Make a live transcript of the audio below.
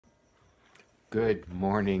Good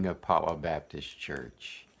morning, Apollo Baptist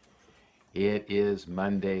Church. It is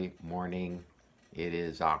Monday morning. It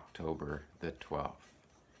is October the 12th.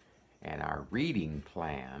 And our reading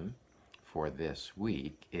plan for this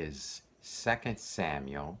week is 2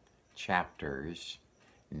 Samuel chapters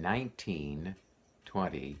 19,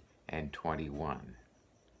 20, and 21.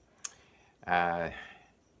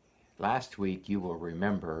 Last week, you will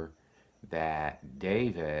remember that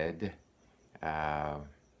David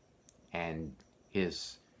and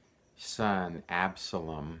his son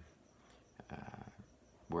Absalom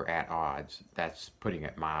were at odds. That's putting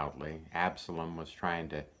it mildly. Absalom was trying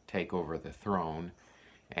to take over the throne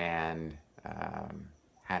and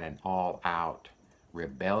had an all-out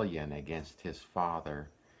rebellion against his father.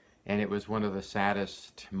 And it was one of the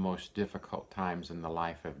saddest, most difficult times in the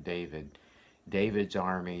life of David. David's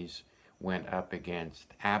armies went up against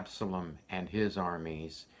Absalom and his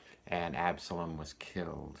armies, and Absalom was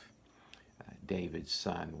killed. David's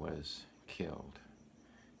son was killed.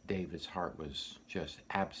 David's heart was just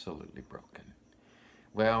absolutely broken.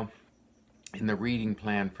 Well, in the reading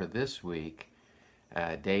plan for this week,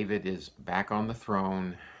 David is back on the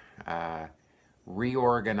throne,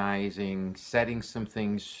 reorganizing, setting some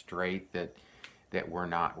things straight that were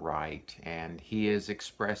not right, and he is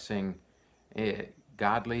expressing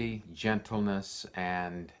godly gentleness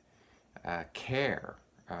and care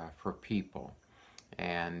for people,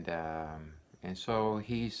 and so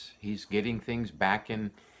he's getting things back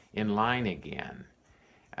in line again.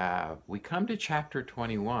 We come to chapter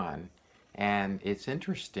 21, and it's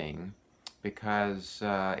interesting because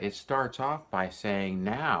it starts off by saying,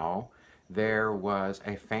 now there was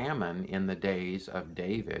a famine in the days of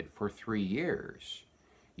David for 3 years,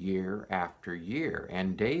 year after year,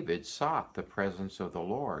 and David sought the presence of the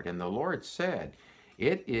Lord, and the Lord said,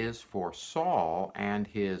 it is for Saul and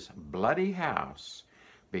his bloody house,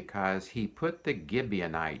 because he put the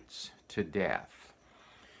Gibeonites to death.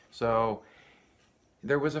 So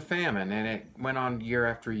there was a famine, and it went on year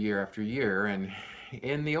after year after year. And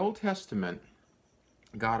in the Old Testament,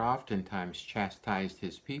 God oftentimes chastised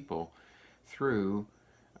his people through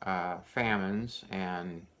famines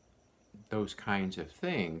and those kinds of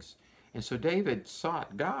things. And so David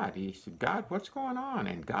sought God. He said, God, what's going on?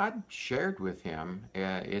 And God shared with him,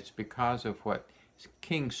 it's because of what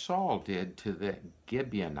King Saul did to the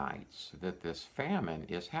Gibeonites that this famine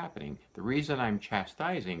is happening. The reason I'm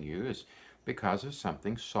chastising you is because of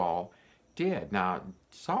something Saul did. Now,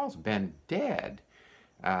 Saul's been dead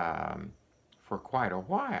for quite a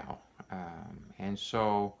while. And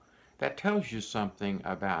so that tells you something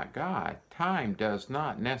about God. Time does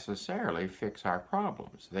not necessarily fix our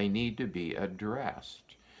problems. They need to be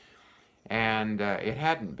addressed. And it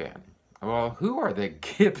hadn't been. Well, who are the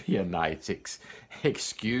Gibeonites?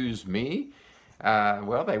 Excuse me.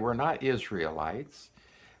 Well, they were not Israelites,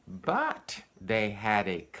 but they had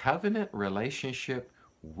a covenant relationship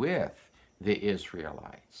with the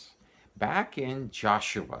Israelites. Back in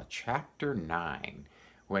Joshua chapter 9,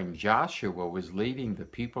 when Joshua was leading the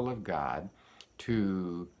people of God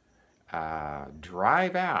to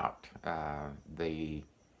drive out the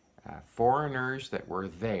foreigners that were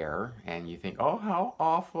there, and you think, oh, how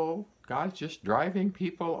awful, God's just driving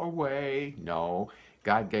people away. No,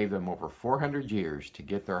 God gave them over 400 years to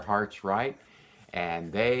get their hearts right,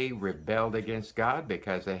 and they rebelled against God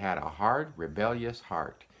because they had a hard, rebellious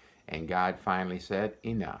heart. And God finally said,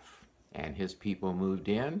 enough. And his people moved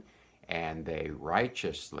in, and they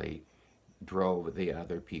righteously drove the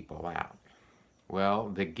other people out. Well,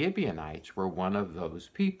 the Gibeonites were one of those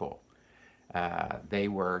people. They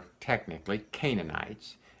were technically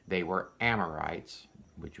Canaanites. They were Amorites,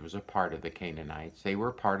 which was a part of the Canaanites. They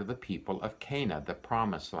were part of the people of Canaan, the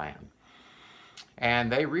promised land.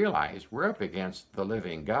 And they realized, we're up against the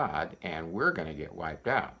living God, and we're going to get wiped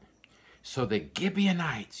out. So the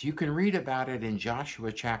Gibeonites, you can read about it in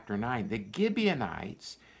Joshua chapter 9. The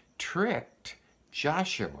Gibeonites tricked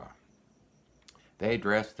Joshua. They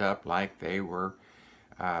dressed up like they were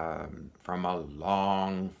from a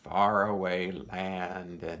long, faraway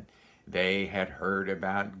land, and they had heard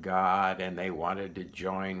about God, and they wanted to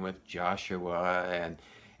join with Joshua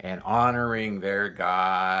and honoring their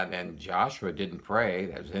God. And Joshua didn't pray.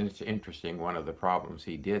 That was interesting. One of the problems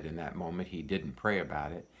he did in that moment, he didn't pray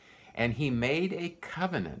about it. And he made a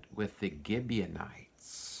covenant with the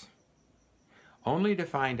Gibeonites, only to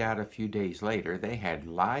find out a few days later they had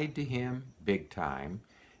lied to him big time.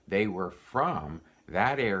 They were from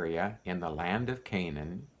that area in the land of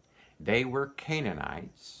Canaan. They were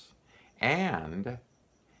Canaanites, and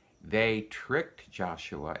they tricked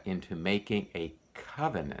Joshua into making a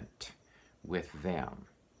covenant with them.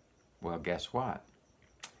 Well, guess what?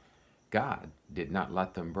 God did not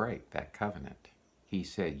let them break that covenant. He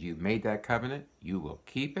said, you made that covenant, you will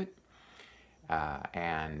keep it,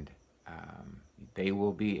 and they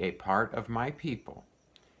will be a part of my people.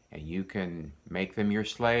 And you can make them your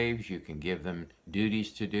slaves, you can give them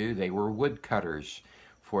duties to do. They were woodcutters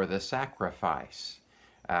for the sacrifice.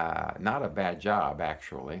 Not a bad job,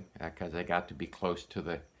 actually, because they got to be close to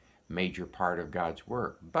the major part of God's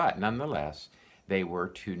work. But nonetheless, they were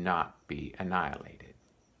to not be annihilated.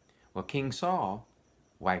 Well, King Saul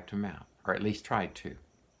wiped them out, or at least tried to.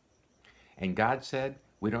 And God said,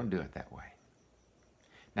 we don't do it that way.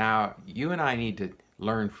 Now, you and I need to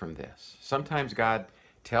learn from this. Sometimes God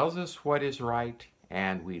tells us what is right,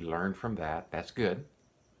 and we learn from that. That's good.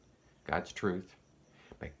 God's truth.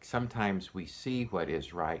 But sometimes we see what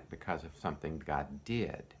is right because of something God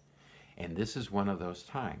did. And this is one of those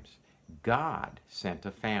times. God sent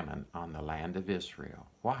a famine on the land of Israel.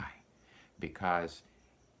 Why? Because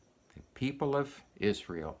the people of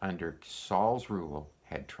Israel under Saul's rule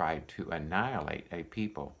had tried to annihilate a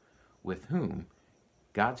people with whom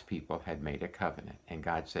God's people had made a covenant. And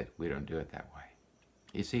God said, we don't do it that way.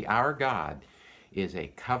 You see, our God is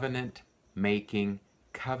a covenant-making,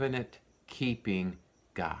 covenant-keeping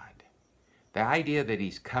God. The idea that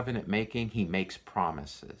he's covenant-making, he makes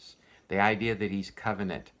promises. The idea that he's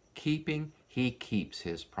covenant-keeping, he keeps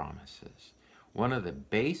his promises. One of the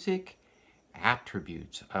basic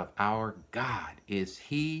attributes of our God is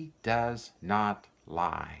he does not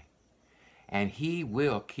lie. And he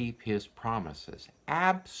will keep his promises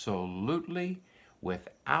absolutely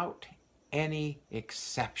without any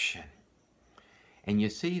exception. And you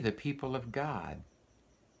see, the people of God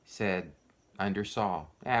said under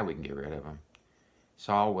Saul, we can get rid of him.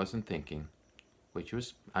 Saul wasn't thinking, which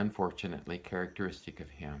was unfortunately characteristic of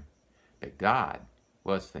him. But God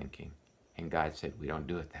was thinking, and God said, we don't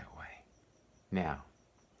do it that way. Now,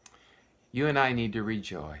 you and I need to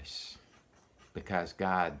rejoice because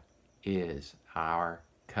God is our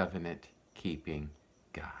covenant-keeping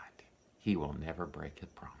God. He will never break his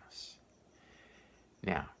promise.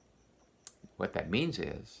 Now, what that means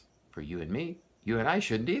is, for you and me, you and I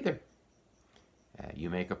shouldn't either. You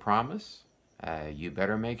make a promise, you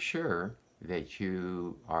better make sure that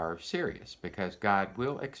you are serious, because God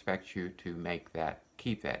will expect you to make that,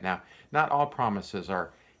 keep that. Now, not all promises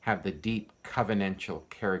have the deep covenantal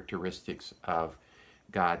characteristics of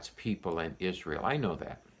God's people in Israel. I know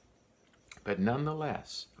that. But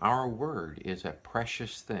nonetheless, our word is a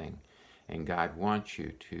precious thing, and God wants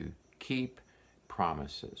you to keep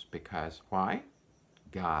promises. Because why?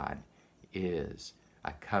 God is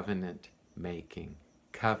a covenant-making,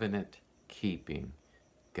 covenant-keeping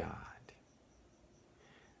God.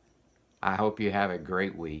 I hope you have a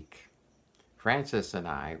great week. Francis and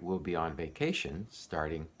I will be on vacation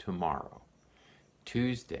starting tomorrow,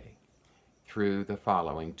 Tuesday, through the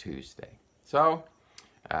following Tuesday. So,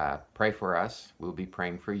 pray for us. We'll be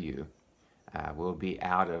praying for you. We'll be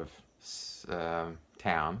out of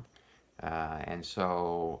town, and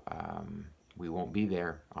so we won't be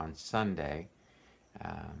there on Sunday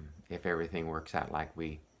if everything works out like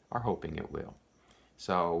we are hoping it will.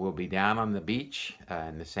 So we'll be down on the beach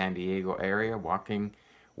in the San Diego area,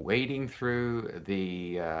 wading through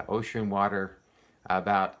the ocean water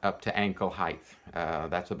about up to ankle height.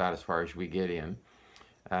 That's about as far as we get in.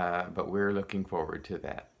 But we're looking forward to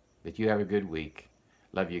that. But you have a good week.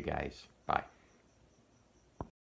 Love you guys. Bye.